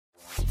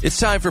It's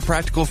time for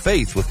Practical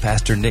Faith with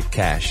Pastor Nick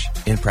Cash.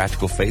 In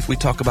Practical Faith, we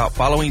talk about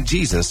following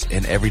Jesus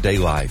in everyday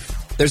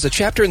life. There's a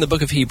chapter in the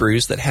book of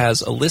Hebrews that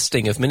has a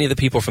listing of many of the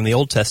people from the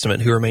Old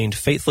Testament who remained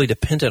faithfully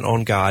dependent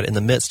on God in the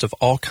midst of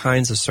all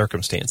kinds of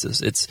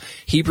circumstances. It's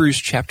Hebrews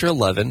chapter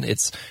 11.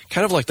 It's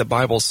kind of like the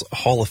Bible's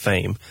Hall of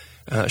Fame.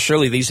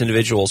 Surely these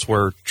individuals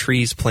were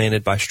trees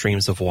planted by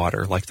streams of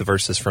water, like the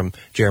verses from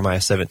Jeremiah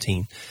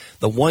 17.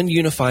 The one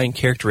unifying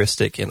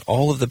characteristic in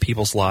all of the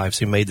people's lives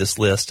who made this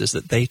list is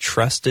that they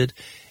trusted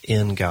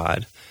in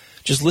God.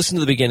 Just listen to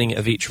the beginning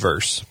of each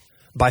verse.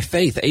 By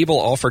faith, Abel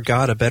offered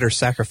God a better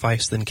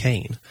sacrifice than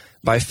Cain.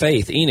 By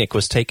faith, Enoch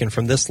was taken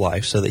from this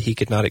life so that he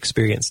could not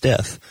experience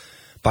death.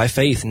 By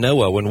faith,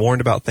 Noah, when warned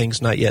about things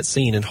not yet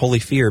seen, in holy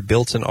fear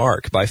built an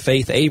ark. By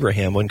faith,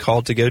 Abraham, when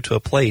called to go to a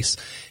place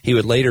he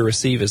would later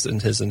receive as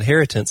his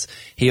inheritance,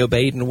 he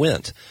obeyed and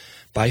went.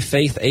 By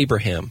faith,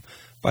 Abraham.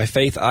 By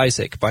faith,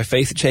 Isaac. By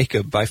faith,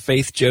 Jacob. By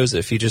faith,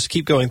 Joseph. You just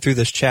keep going through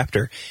this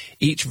chapter.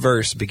 Each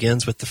verse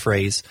begins with the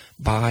phrase,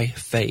 by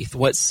faith.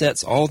 What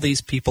sets all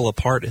these people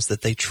apart is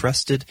that they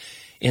trusted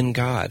in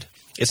God.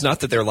 It's not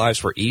that their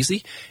lives were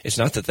easy. It's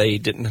not that they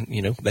didn't,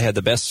 they had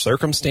the best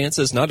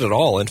circumstances. Not at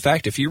all. In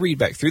fact, if you read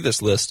back through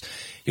this list,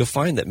 you'll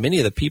find that many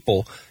of the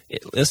people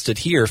listed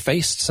here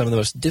faced some of the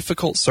most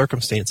difficult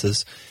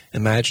circumstances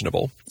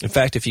imaginable. In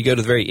fact, if you go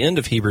to the very end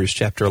of Hebrews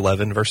chapter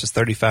 11, verses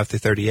 35 through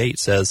 38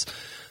 says,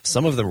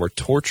 some of them were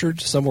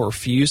tortured, some were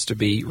refused to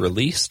be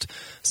released,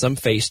 some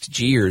faced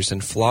jeers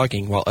and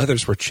flogging, while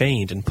others were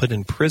chained and put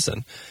in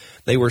prison.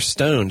 They were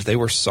stoned, they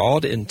were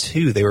sawed in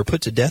two, they were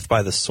put to death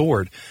by the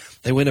sword.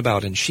 They went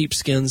about in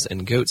sheepskins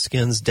and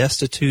goatskins,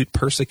 destitute,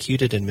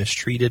 persecuted, and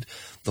mistreated.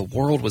 The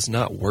world was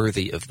not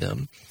worthy of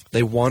them.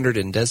 They wandered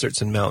in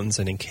deserts and mountains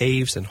and in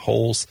caves and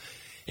holes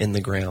in the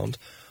ground.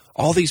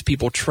 All these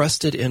people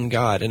trusted in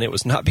God, and it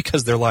was not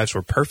because their lives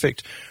were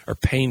perfect or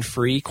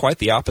pain-free. Quite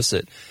the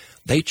opposite.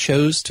 They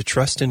chose to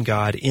trust in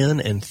God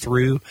in and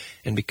through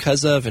and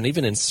because of and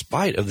even in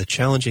spite of the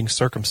challenging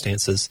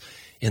circumstances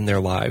in their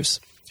lives.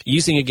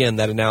 Using again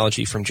that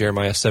analogy from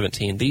Jeremiah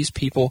 17, these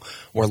people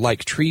were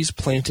like trees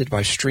planted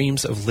by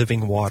streams of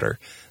living water.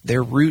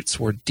 Their roots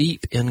were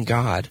deep in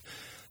God.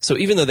 So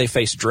even though they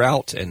faced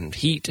drought and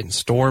heat and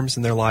storms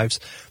in their lives,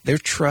 their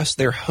trust,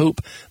 their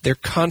hope, their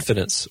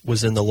confidence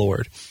was in the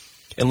Lord.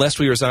 Unless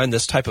we resign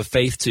this type of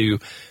faith to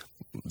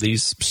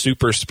these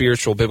super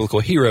spiritual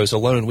biblical heroes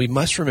alone, we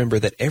must remember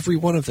that every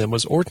one of them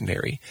was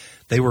ordinary.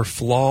 They were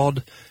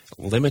flawed,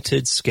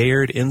 limited,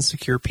 scared,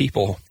 insecure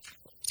people.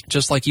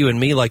 Just like you and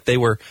me, they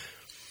were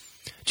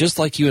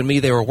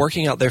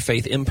working out their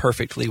faith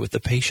imperfectly with the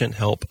patient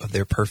help of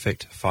their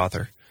perfect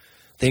Father.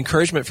 The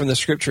encouragement from the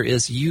Scripture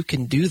is you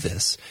can do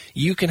this.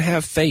 You can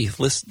have faith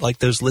like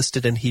those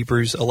listed in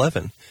Hebrews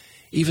 11.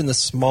 Even the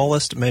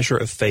smallest measure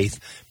of faith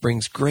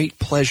brings great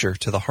pleasure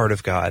to the heart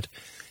of God.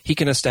 He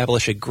can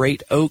establish a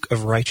great oak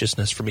of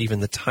righteousness from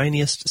even the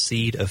tiniest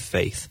seed of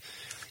faith.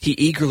 He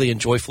eagerly and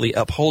joyfully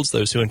upholds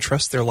those who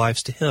entrust their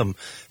lives to Him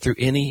through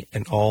any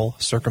and all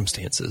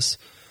circumstances.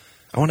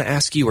 I want to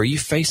ask you, are you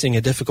facing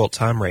a difficult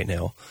time right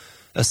now?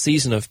 A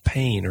season of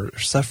pain or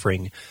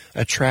suffering,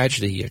 a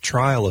tragedy, a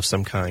trial of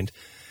some kind?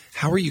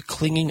 How are you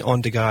clinging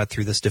on to God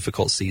through this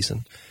difficult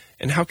season?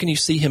 And how can you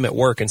see Him at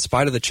work in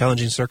spite of the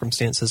challenging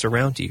circumstances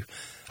around you?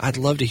 I'd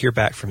love to hear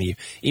back from you.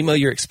 Email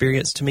your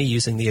experience to me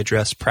using the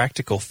address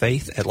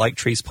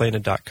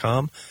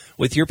practicalfaith@liketreesplanted.com.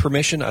 With your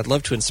permission, I'd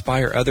love to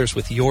inspire others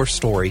with your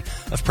story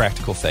of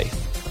practical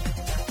faith.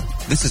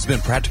 This has been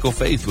Practical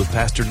Faith with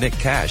Pastor Nick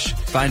Cash.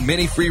 Find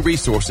many free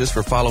resources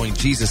for following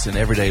Jesus in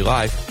everyday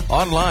life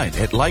online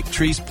at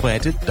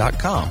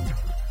liketreesplanted.com.